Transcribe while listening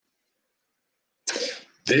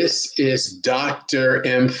This is Dr.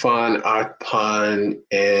 Imfan Akpan,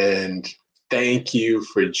 and thank you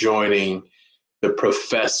for joining the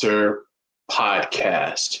Professor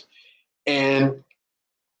podcast. And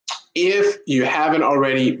if you haven't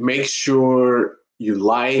already, make sure you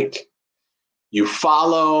like, you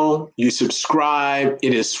follow, you subscribe.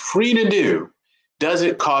 It is free to do.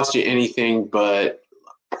 Doesn't cost you anything but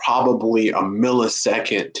probably a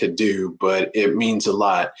millisecond to do, but it means a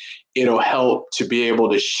lot. It'll help to be able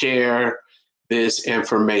to share this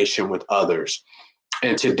information with others.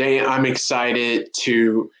 And today I'm excited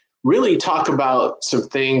to really talk about some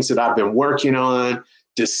things that I've been working on,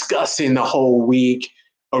 discussing the whole week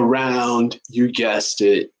around, you guessed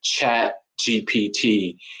it,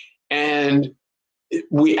 ChatGPT. And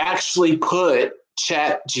we actually put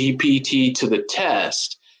ChatGPT to the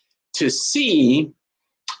test to see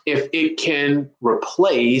if it can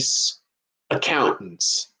replace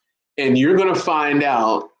accountants. And you're going to find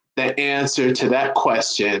out the answer to that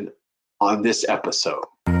question on this episode.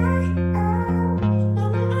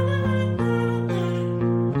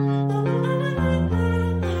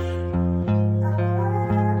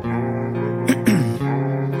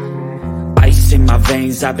 Ice in my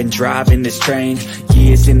veins, I've been driving this train.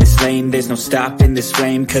 Years in this lane, there's no stopping this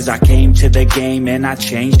flame. Cause I came to the game and I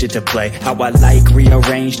changed it to play how I like,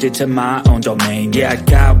 rearranged it to my own domain. Yeah, I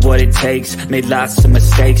got what it takes, made lots of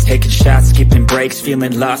mistakes, taking shots, skipping breaks,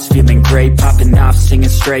 feeling lost, feeling great, popping off, singing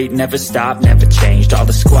straight, never stopped, never changed. All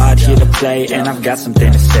the squad here to play and I've got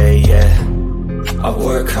something to say, yeah. I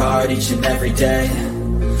work hard each and every day,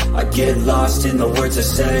 I get lost in the words I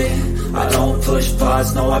say. I don't push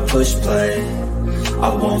pause, no, I push play. I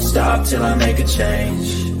won't stop till I make a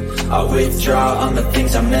change. I withdraw on the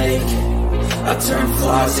things I make. I turn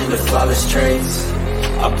flaws into flawless traits.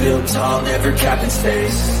 I build tall, never capping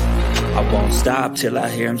space. I won't stop till I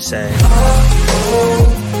hear him say, oh,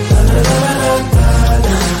 la, la, la, la, la,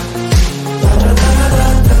 la.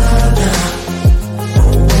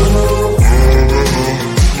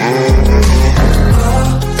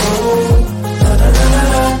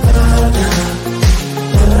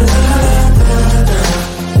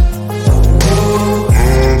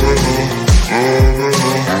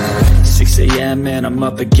 And I'm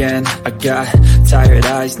up again. I got tired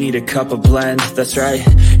eyes, need a cup of blend. That's right,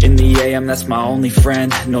 in the AM, that's my only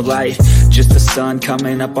friend. No light, just the sun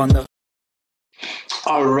coming up on the...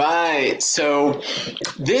 All right, so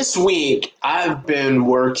this week I've been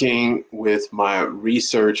working with my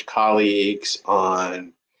research colleagues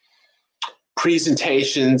on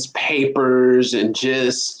presentations, papers, and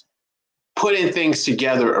just putting things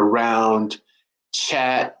together around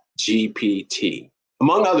ChatGPT,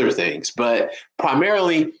 among other things, but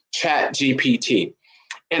primarily ChatGPT.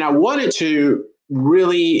 And I wanted to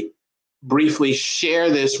really briefly share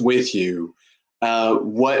this with you,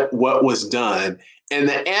 what was done. And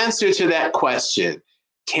the answer to that question,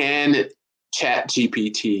 can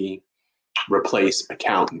ChatGPT replace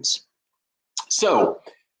accountants? So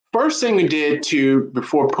first thing we did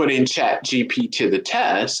before putting ChatGPT to the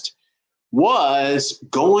test was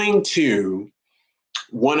going to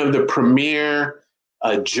one of the premier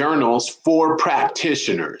journals for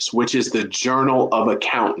practitioners, which is the Journal of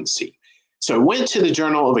Accountancy. So I went to the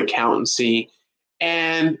Journal of Accountancy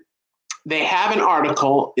and they have an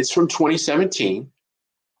article. It's from 2017.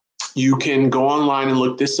 You can go online and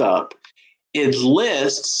look this up. It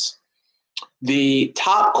lists the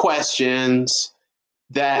top questions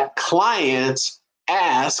that clients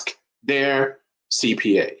ask their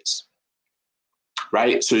CPAs.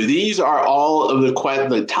 Right? So these are all of the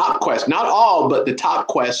top questions, not all, but the top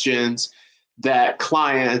questions that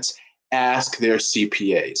clients ask their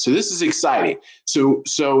CPA. So this is exciting. So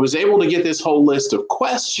I was able to get this whole list of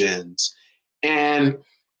questions, and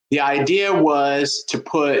the idea was to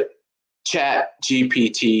put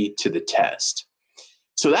ChatGPT to the test.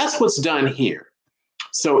 So that's what's done here.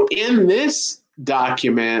 So in this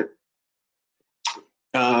document,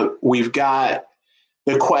 we've got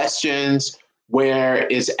the questions where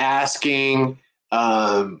it's asking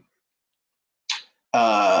how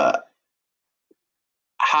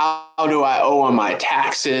do I owe on my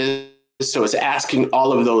taxes? So it's asking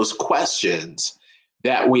all of those questions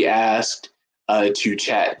that we asked to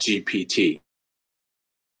ChatGPT.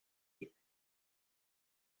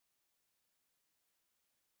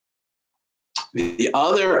 The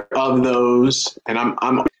other of those, and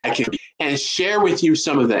I can share with you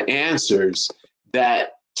some of the answers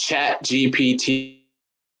that ChatGPT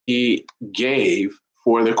gave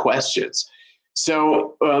for the questions.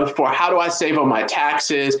 So for how do I save on my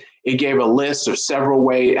taxes, it gave a list of several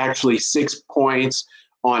ways, actually 6 points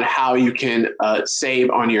on how you can save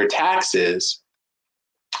on your taxes.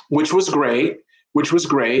 which was great,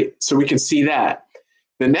 So we can see that.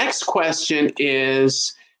 The next question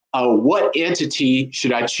is, what entity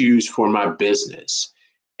should I choose for my business?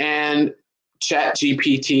 And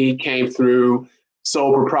ChatGPT came through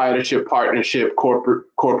sole proprietorship, partnership,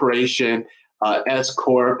 corporation, S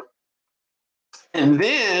Corp. And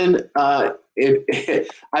then I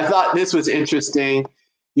thought this was interesting.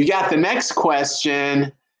 You got the next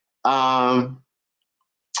question. Let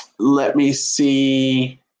me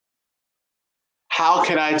see. How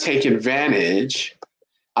can I take advantage?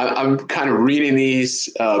 I'm kind of reading these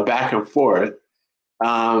back and forth.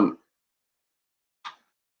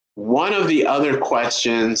 One of the other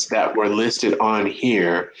questions that were listed on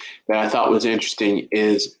here that I thought was interesting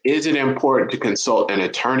is it important to consult an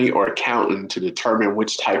attorney or accountant to determine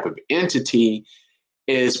which type of entity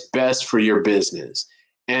is best for your business?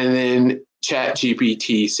 And then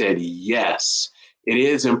ChatGPT said, yes, it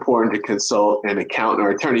is important to consult an accountant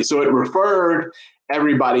or attorney. So it referred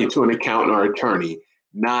everybody to an accountant or attorney,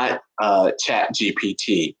 not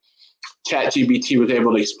ChatGPT. ChatGPT was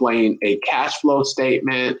able to explain a cash flow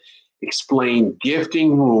statement, explain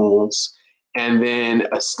gifting rules, and then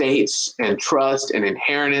estates and trust and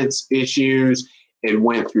inheritance issues. It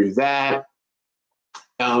went through that.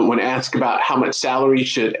 When asked about how much salary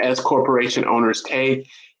should S corporation owners take,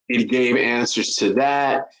 it gave answers to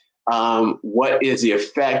that. What is the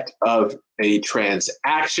effect of a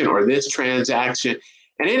transaction or this transaction?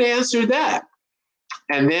 And it answered that.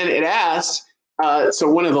 And then it asked, so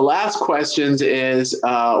one of the last questions is,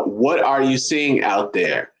 what are you seeing out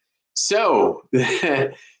there? So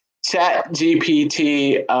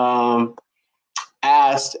ChatGPT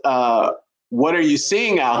asked, what are you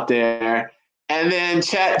seeing out there? And then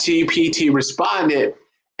ChatGPT responded,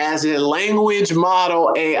 as a language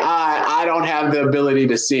model AI, I don't have the ability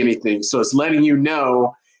to see anything. So it's letting you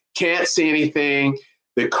know, can't see anything.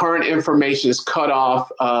 The current information is cut off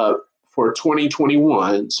for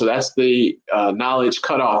 2021. So that's the knowledge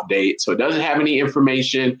cutoff date. So it doesn't have any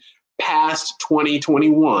information past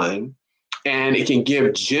 2021. And it can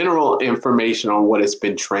give general information on what it's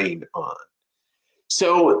been trained on.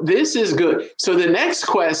 So this is good. So the next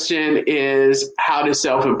question is, how does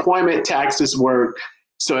self-employment taxes work?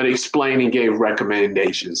 So it explained and gave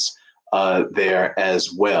recommendations there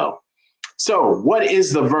as well. So what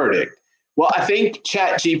is the verdict? Well, I think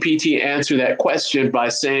ChatGPT answered that question by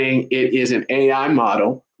saying it is an AI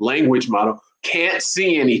model, language model, can't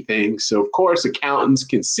see anything. So of course, accountants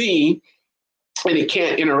can see, and it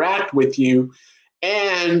can't interact with you.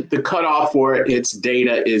 And the cutoff for its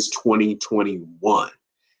data is 2021.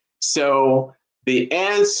 So the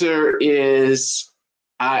answer is,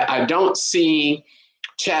 I don't see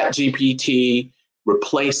ChatGPT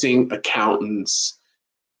replacing accountants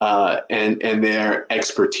and their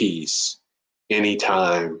expertise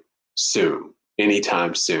anytime soon.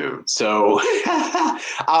 So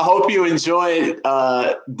I hope you enjoyed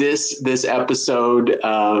this episode.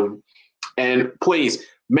 And please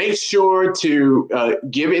make sure to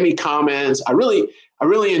give any comments. I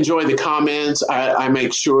really enjoy the comments. I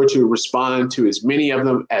make sure to respond to as many of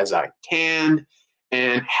them as I can.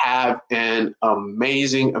 And have an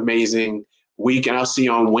amazing, amazing week. And I'll see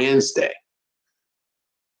you on Wednesday.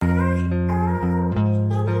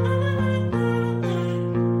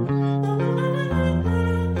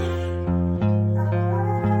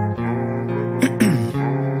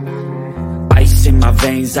 Ice in my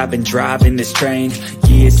veins, I've been driving this train.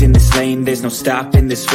 Years in this lane, there's no stopping this